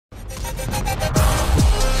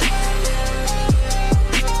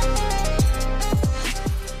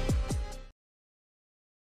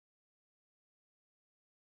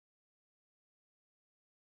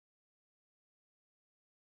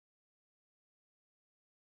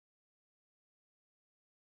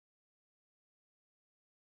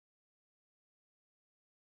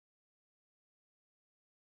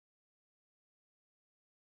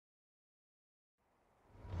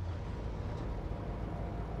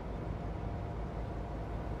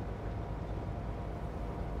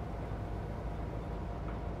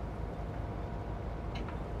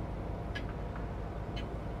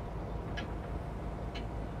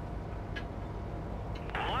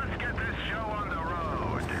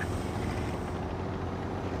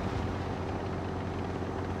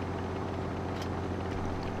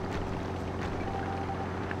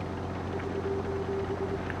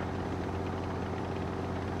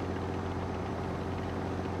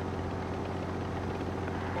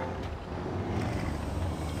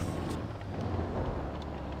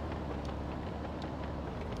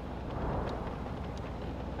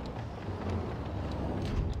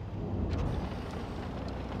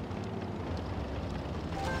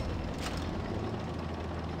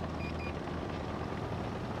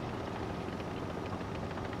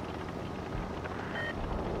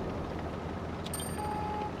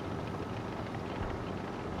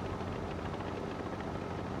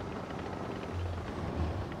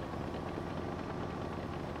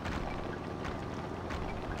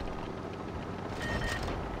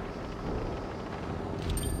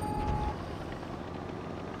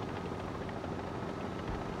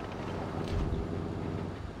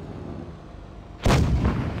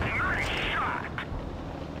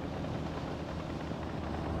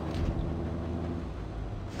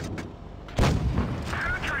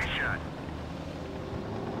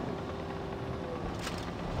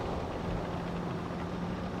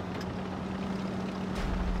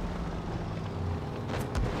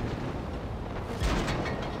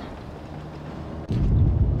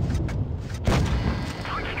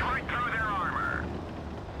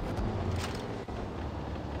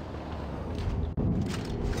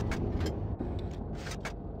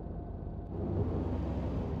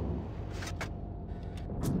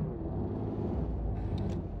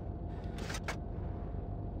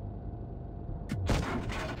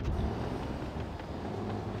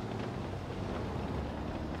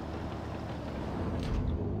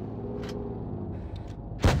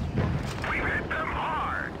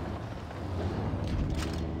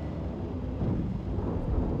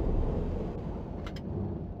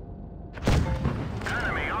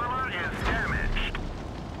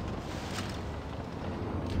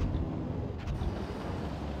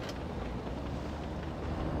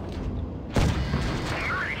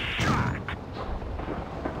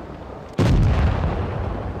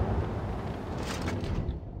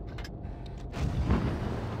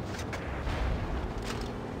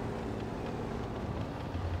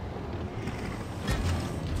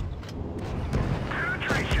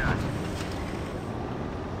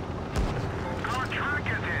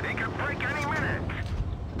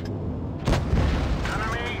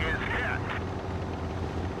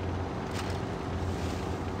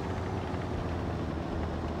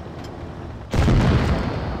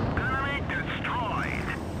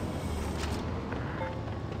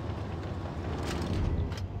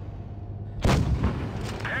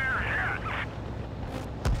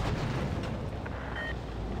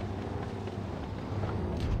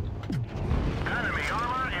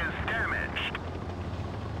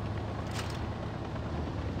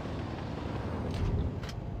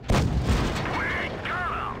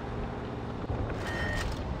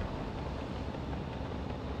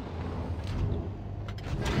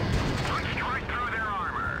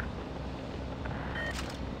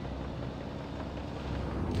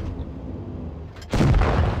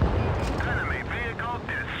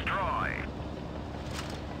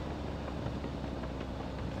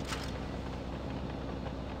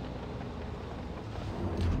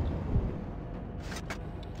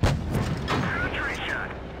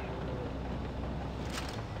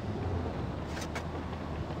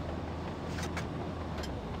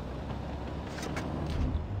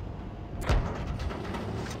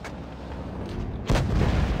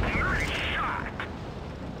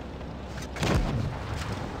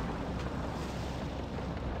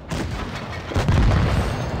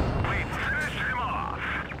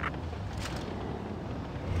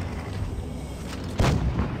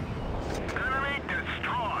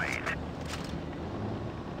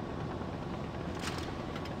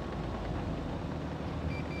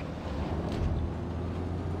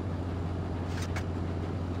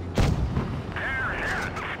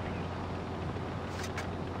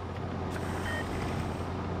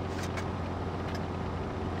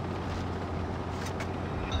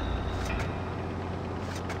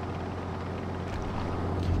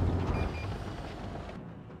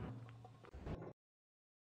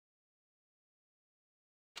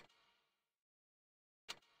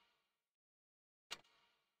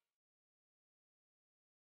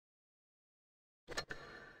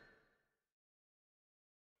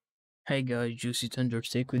Hey guys, Juicy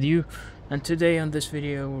Thunderstick with you, and today on this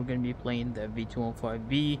video we're gonna be playing the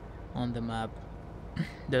FV215b on the map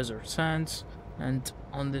Desert Sands. And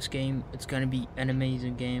on this game, it's gonna be an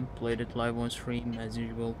amazing game. Played it live on stream as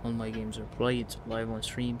usual. All my games are played live on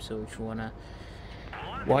stream, so if you wanna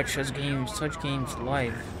watch such games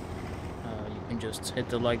live, you can just hit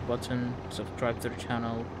the like button, subscribe to the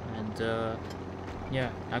channel, and yeah,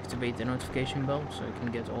 activate the notification bell so you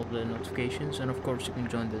can get all the notifications. And of course you can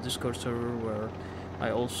join the Discord server where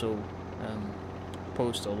I also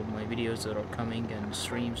post all of my videos that are coming, and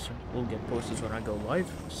streams will get posted when I go live.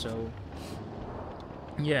 So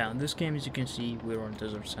yeah, in this game, as you can see, we're on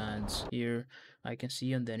Desert Sands. Here I can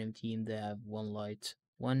see on the enemy team they have 1 light,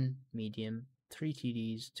 1 medium, 3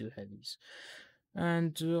 TDs, 2 heavies,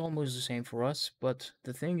 and almost the same for us. But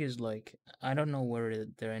the thing is, like, I don't know where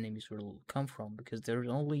their enemies will come from, because there's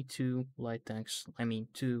only 2 light tanks,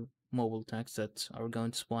 2 mobile tanks that are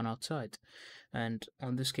going to spawn outside, and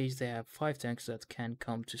on this case they have 5 tanks that can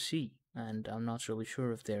come to sea, and I'm not really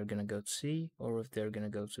sure if they're gonna go to sea or if they're gonna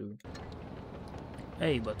go to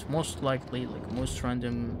A, but most likely, like most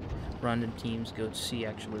random teams go to C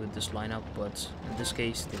actually with this lineup, but in this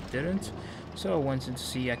case they didn't. So I went into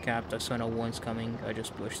C, I capped, I saw no one's coming, I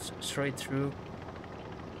just pushed straight through.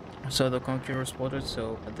 I saw the Conqueror spotted,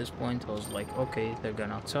 so at this point I was like, okay, they're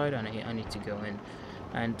going outside and I need to go in.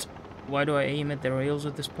 And why do I aim at the rails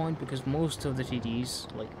at this point? Because most of the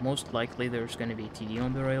TDs, like most likely there's going to be a TD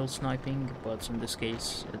on the rail sniping, but in this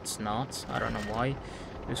case it's not. I don't know why.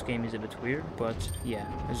 This game is a bit weird, but yeah,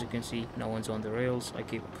 as you can see, no one's on the rails. I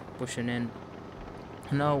keep pushing in.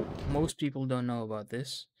 Now, most people don't know about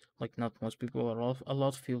this. Like, not most people, a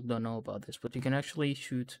lot of people don't know about this, but you can actually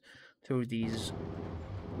shoot through these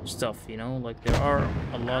stuff, you know? Like, there are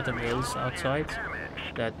a lot of hills outside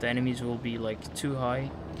that the enemies will be, like, too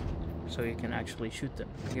high, so you can actually shoot them.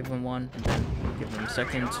 Give them one, and then give them a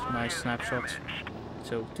second. Nice snapshot.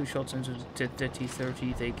 So 2 shots into the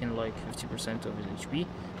T30, taking like 50% of his HP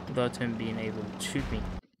without him being able to shoot me.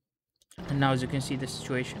 And now as you can see the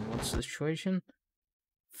situation. What's the situation?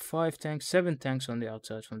 7 tanks on the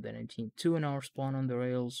outside from the enemy team. 2 in our spawn on the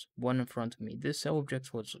rails, 1 in front of me. This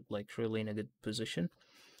object was like really in a good position.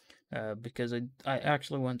 Because I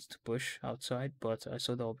actually wanted to push outside, but I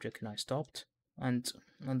saw the object and I stopped. And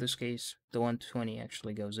in this case, the 120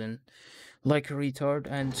 actually goes in like a retard,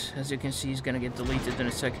 and as you can see, he's gonna get deleted in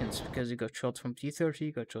a second because he got shot from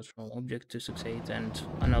T30, got shot from Object 268, and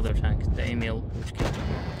another tank, the Emil, which killed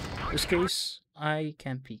him. In this case, I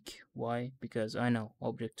can peek. Why? Because I know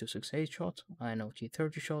Object 268 shot, I know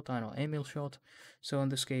T30 shot, I know Emil shot, so in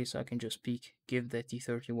this case, I can just peek, give the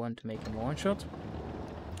T31 to make him a 1-shot,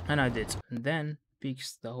 and I did, and then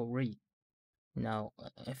peeks the whole read. Now,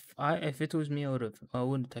 if it was me, I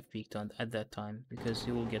wouldn't have peeked at that time, because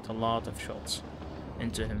he will get a lot of shots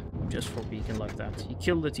into him just for peeking like that. He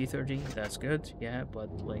killed the T30, that's good, yeah, but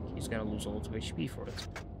like he's gonna lose a lot of HP for it.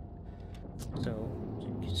 So, as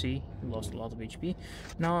you can see, he lost a lot of HP.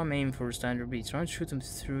 Now I'm aiming for a standard beat, trying to shoot him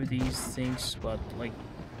through these things, but like,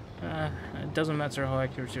 it doesn't matter how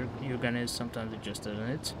accurate your gun is, sometimes it just doesn't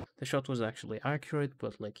hit. The shot was actually accurate,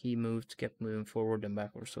 but like he kept moving forward and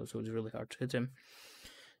backwards, so it was really hard to hit him.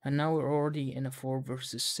 And now we're already in a 4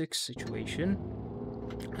 versus 6 situation.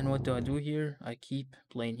 And what do I do here? I keep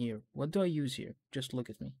playing here. What do I use here? Just look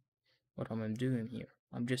at me. What am I doing here?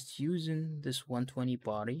 I'm just using this 120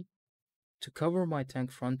 body to cover my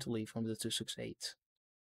tank frontally from the 268.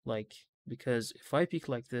 Like, because if I peek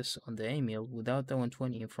like this on the Emil without the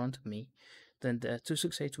 120 in front of me, then the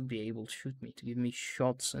 268 would be able to shoot me, to give me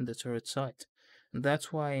shots in the turret side. And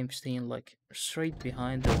that's why I'm staying like straight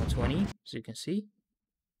behind the 120, as you can see,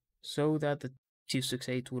 so that the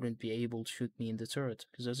 268 wouldn't be able to shoot me in the turret.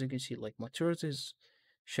 Because as you can see, like my turret is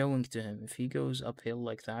showing to him. If he goes uphill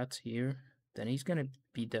like that here, then he's gonna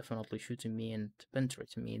be definitely shooting me and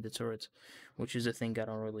penetrating me in the turret, which is a thing I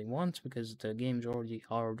don't really want, because the game's already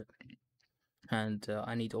hard and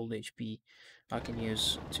I need all the HP I can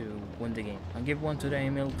use to win the game. I give one to the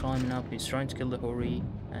Emil climbing up, he's trying to kill the Hori,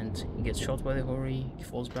 and he gets shot by the Hori, he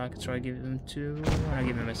falls back, I try to give him 2, and I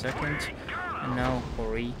give him a second, and now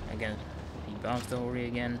Hori again, he bounced the Hori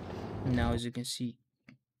again. And now as you can see,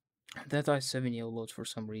 that I-7 YOLO'd for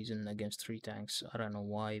some reason against 3 tanks. I don't know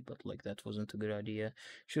why, but like that wasn't a good idea.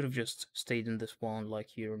 Should have just stayed in the spawn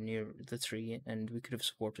like here near the tree, and we could have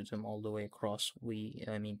supported him all the way across. Me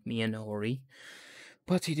and Hori.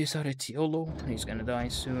 But he decided to YOLO, and he's gonna die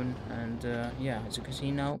soon. And yeah, as you can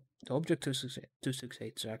see now, the Object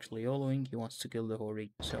 268 is actually YOLOing. He wants to kill the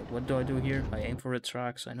Hori. So what do I do here? I aim for the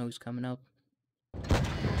tracks. I know he's coming up,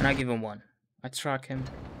 and I give him 1. I track him,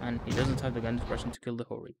 and he doesn't have the gun suppression to kill the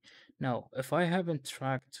Hori. Now, if I haven't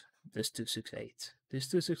tracked this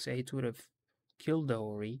 268 would have killed the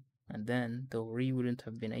Hori, and then the Hori wouldn't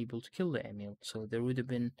have been able to kill the Emil, so there would have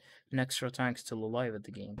been an extra tank still alive at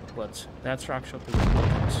the game. But that track shot was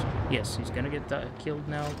important. Yes, he's gonna get that killed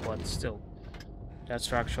now, but still, that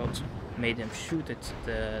track shot made him shoot at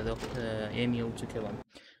the Emil to kill him.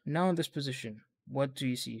 Now in this position, what do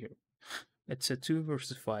you see here? It's a 2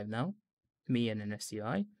 versus 5 now. Me and an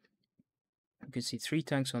STI. You can see 3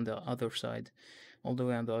 tanks on the other side, all the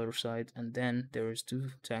way on the other side, and then there is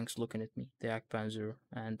 2 tanks looking at me, the Panzer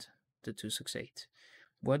and the 268.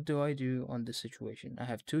 What do I do on this situation? I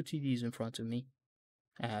have 2 TDs in front of me.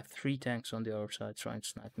 I have 3 tanks on the other side trying to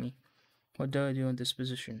snipe me. What do I do in this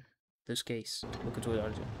position? This case. Look at what I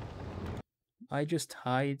do. I just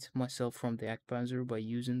hide myself from the Panzer by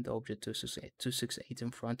using the object 268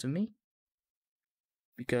 in front of me.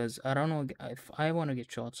 Because I don't know, if I want to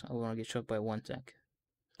get shot, I want to get shot by 1 tank.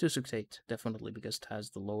 268, definitely, because it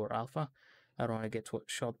has the lower alpha. I don't want to get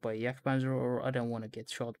shot by Yak Panzer, or I don't want to get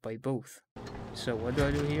shot by both. So what do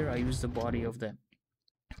I do here? I use the body of the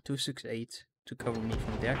 268 to cover me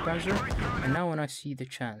from the Yak Panzer. And now when I see the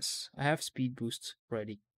chance, I have speed boost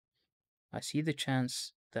ready. I see the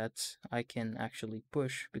chance that I can actually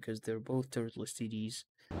push, because they're both turretless TDs.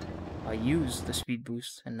 I use the speed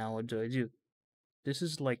boost, and now what do I do? This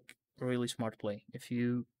is like a really smart play. If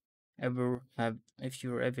you're ever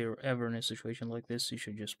in a situation like this, you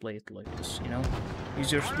should just play it like this, you know?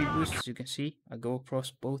 Use your speed boost. As you can see, I go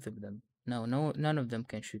across both of them. Now, none of them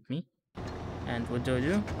can shoot me. And what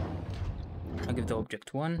do? I give the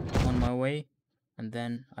object 1 on my way, and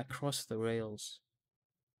then I cross the rails.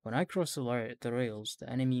 When I cross the rails, the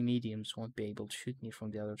enemy mediums won't be able to shoot me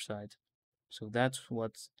from the other side. So that's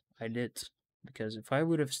what I did. Because if I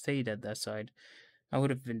would have stayed at that side, I would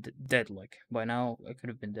have been dead. Like, by now, I could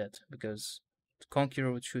have been dead, because the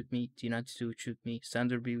Conqueror would shoot me, T92 would shoot me,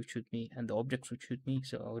 Standard B would shoot me, and the objects would shoot me,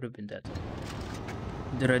 so I would have been dead.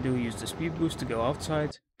 Did I do? Use the speed boost to go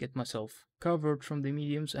outside, get myself covered from the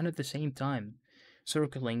mediums, and at the same time,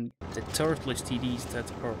 circling the turretless TDs that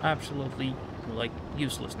are absolutely, like,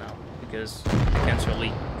 useless now, because they can't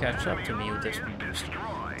really catch up to me with the speed boost.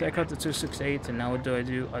 Take out the 268, and now what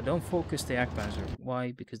do? I don't focus the Panzer.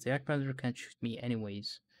 Why? Because the Panzer can't shoot me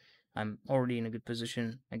anyways. I'm already in a good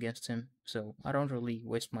position against him, so I don't really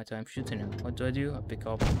waste my time shooting him. What do? I pick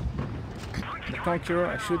up the Conqueror,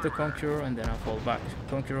 I shoot the Conqueror, and then I fall back.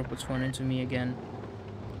 Conqueror puts 1 into me again.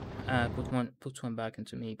 Puts one back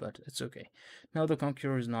into me, but it's okay. Now the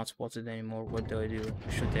Conqueror is not spotted anymore. What do? I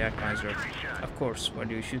shoot the Panzer. Of course, why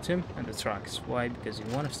do you shoot him? And the tracks. Why? Because you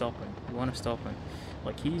want to stop him. You want to stop him.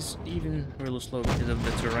 Like, he's even really slow because of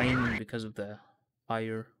the terrain and because of the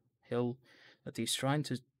higher hill that he's trying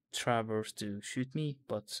to traverse to shoot me,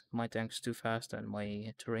 but my tank's too fast and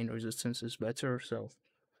my terrain resistance is better, so...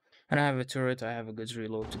 And I have a turret, I have a good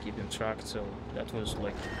reload to keep him tracked, so that was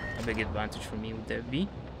like a big advantage for me with the FV.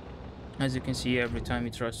 As you can see, every time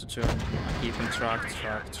he tries to turn, I keep him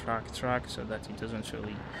tracked, so that he doesn't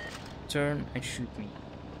really turn and shoot me.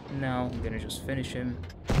 Now I'm gonna just finish him.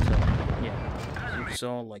 So yeah, as you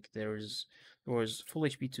saw, like there was full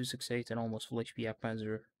HP 268 and almost full HP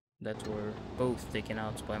Panzer that were both taken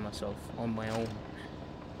out by myself on my own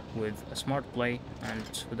with a smart play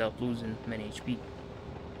and without losing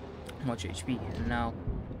much HP. And now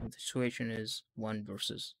the situation is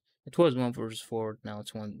it was 1 versus 4, now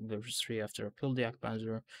it's 1 versus 3 after I killed the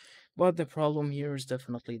Panzer. But the problem here is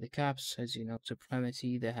definitely the caps. As you know,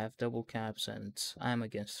 Supremacy, they have double caps, and I'm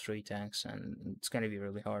against 3 tanks, and it's gonna be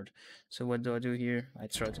really hard. So what do I do here? I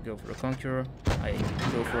try to go for the Conqueror. I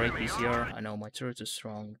go for APCR. I know my turret is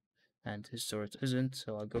strong, and his turret isn't,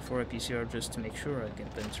 so I go for APCR just to make sure I can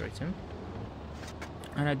penetrate him.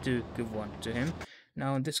 And I do give 1 to him.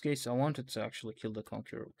 Now, in this case, I wanted to actually kill the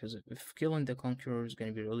Conqueror, because if killing the Conqueror is going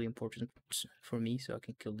to be really important for me, so I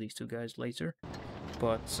can kill these 2 guys later.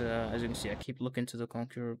 But, as you can see, I keep looking to the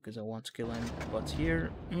Conqueror because I want to kill him. But here,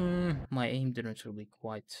 my aim didn't really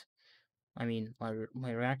quite... I mean,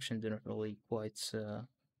 my reaction didn't really quite...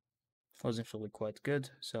 wasn't really quite good,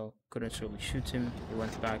 so couldn't really shoot him. He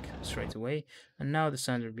went back straight away, and now the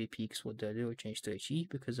Standard B peaks. What do? I change to HE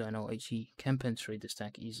because I know HE can penetrate this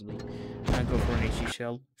tank easily. And I go for an HE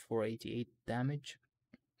shell for 88 damage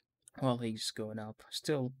while he's going up.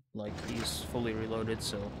 Still, like, he's fully reloaded,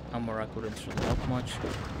 so Amara couldn't really help much.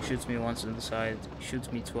 He shoots me once on the side, he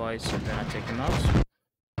shoots me twice, and then I take him out.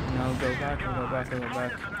 Now go back.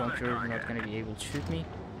 Conqueror is not going to be able to shoot me.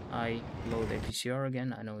 I load APCR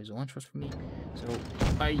again. I know he's 1-shot for me, so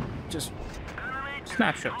I just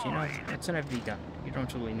snapshot, you know, it's an FV gun. You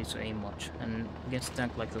don't really need to aim much. And against a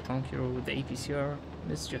tank like the Conqueror with the APCR,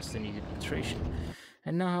 it's just an easy penetration.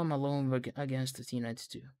 And now I'm alone against the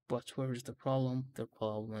T-92. But where's the problem? The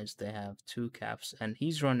problem is they have two caps, and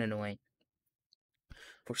he's running away.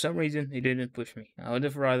 For some reason, he didn't push me. I would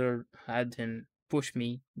have rather had him push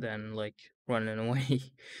me than like running away,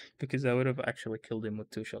 because I would have actually killed him with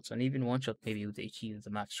two shots, and even one shot maybe with HE, the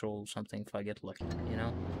max roll or something if I get lucky, you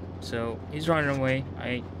know? So he's running away.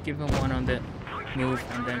 I give him one on the move,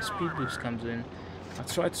 and then speed boost comes in. I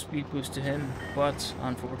tried to speed boost to him, but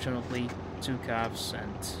unfortunately, two caps,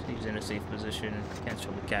 and he's in a safe position. Can't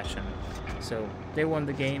really catch him. So they won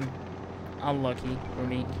the game. Unlucky for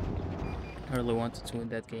me. I really wanted to win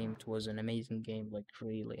that game. It was an amazing game, like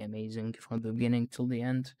really amazing from the beginning till the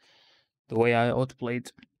end. The way I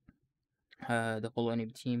outplayed the whole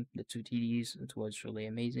enemy team, the two TDs, it was really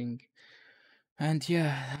amazing. And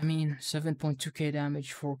yeah, I mean, 7.2k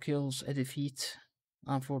damage, 4 kills, a defeat.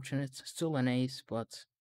 Unfortunate, still an ace, but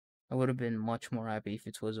I would have been much more happy if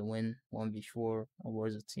it was a win, 1v4, or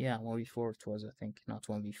was it? Yeah, 1v4 it was, I think, not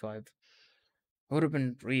 1v5. I would have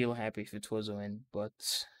been real happy if it was a win,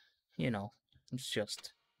 but you know, it's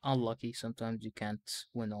just unlucky. Sometimes you can't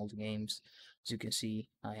win all the games. As you can see,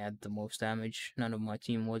 I had the most damage. None of my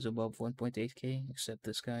team was above 1.8k, except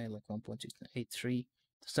this guy, like 1.83.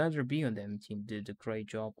 The Standard B on the enemy team did a great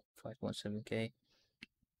job, 5.7k.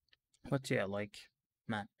 But yeah, like,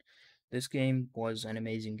 man, this game was an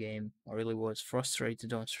amazing game. I really was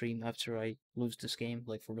frustrated on stream after I lose this game,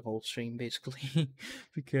 like for the whole stream basically,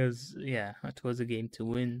 because yeah, it was a game to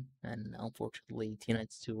win, and unfortunately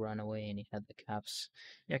T92 ran away and he had the caps.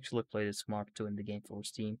 He actually played it smart to win the game for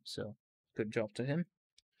his team, so good job to him.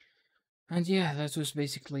 And yeah, that was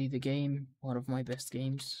basically the game. One of my best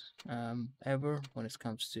games ever when it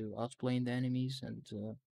comes to outplaying the enemies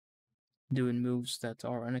and doing moves that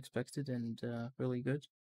are unexpected and really good.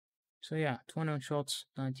 So yeah, 21 shots,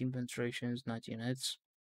 19 penetrations, 19 hits,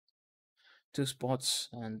 2 spots,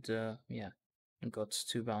 and yeah, got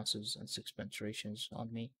 2 bounces and 6 penetrations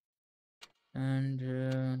on me.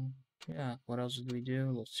 And yeah, what else did we do?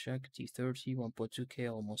 Let's check. T30, 1.2k,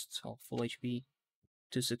 almost half full HP.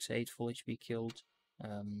 268 full HP killed.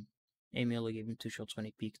 Emil gave him 2 shots when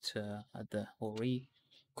he peeked at the Ori.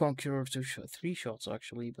 Conqueror 3 shots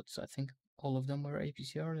actually, but I think all of them were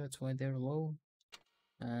APCR, that's why they're low.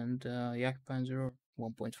 And Yak Panzer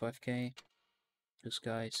 1.5k. This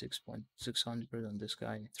guy 6,600, and this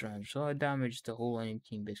guy 300. So I damaged the whole enemy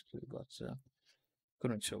team basically, but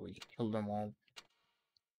couldn't really kill them all.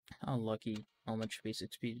 Unlucky. How much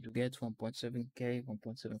basic speed did you get? 1.7k,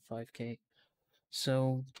 1.75k.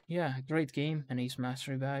 So yeah, great game, an ace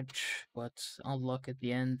mastery badge, but unluck at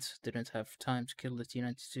the end. Didn't have time to kill the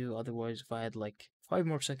T92. Otherwise, if I had like 5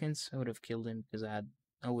 more seconds, I would have killed him because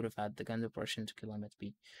I would have had the gun depression to kill him at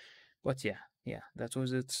B. But yeah, that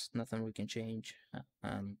was it. Nothing we can change.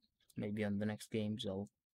 Maybe on the next games I'll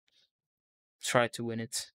try to win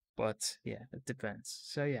it. But yeah, it depends.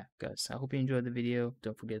 So yeah, guys, I hope you enjoyed the video.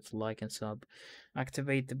 Don't forget to like and sub,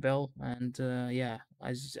 activate the bell, and yeah,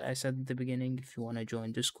 as I said at the beginning, if you want to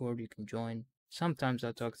join Discord, you can join. Sometimes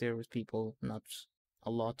I talk there with people, not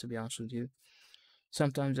a lot to be honest with you.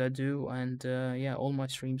 Sometimes I do, and yeah, all my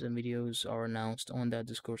streams and videos are announced on that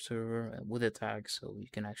Discord server with a tag, so you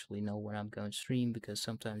can actually know when I'm going to stream, because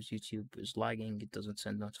sometimes YouTube is lagging, it doesn't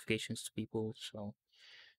send notifications to people, so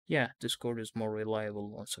yeah, Discord is more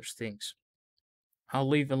reliable on such things. I'll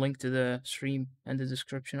leave a link to the stream in the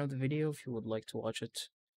description of the video if you would like to watch it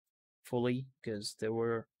fully, because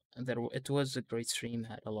it was a great stream,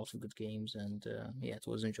 had a lot of good games, and yeah, it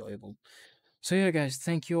was enjoyable. So yeah, guys,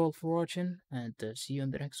 thank you all for watching, and see you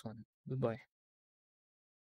on the next one. Goodbye.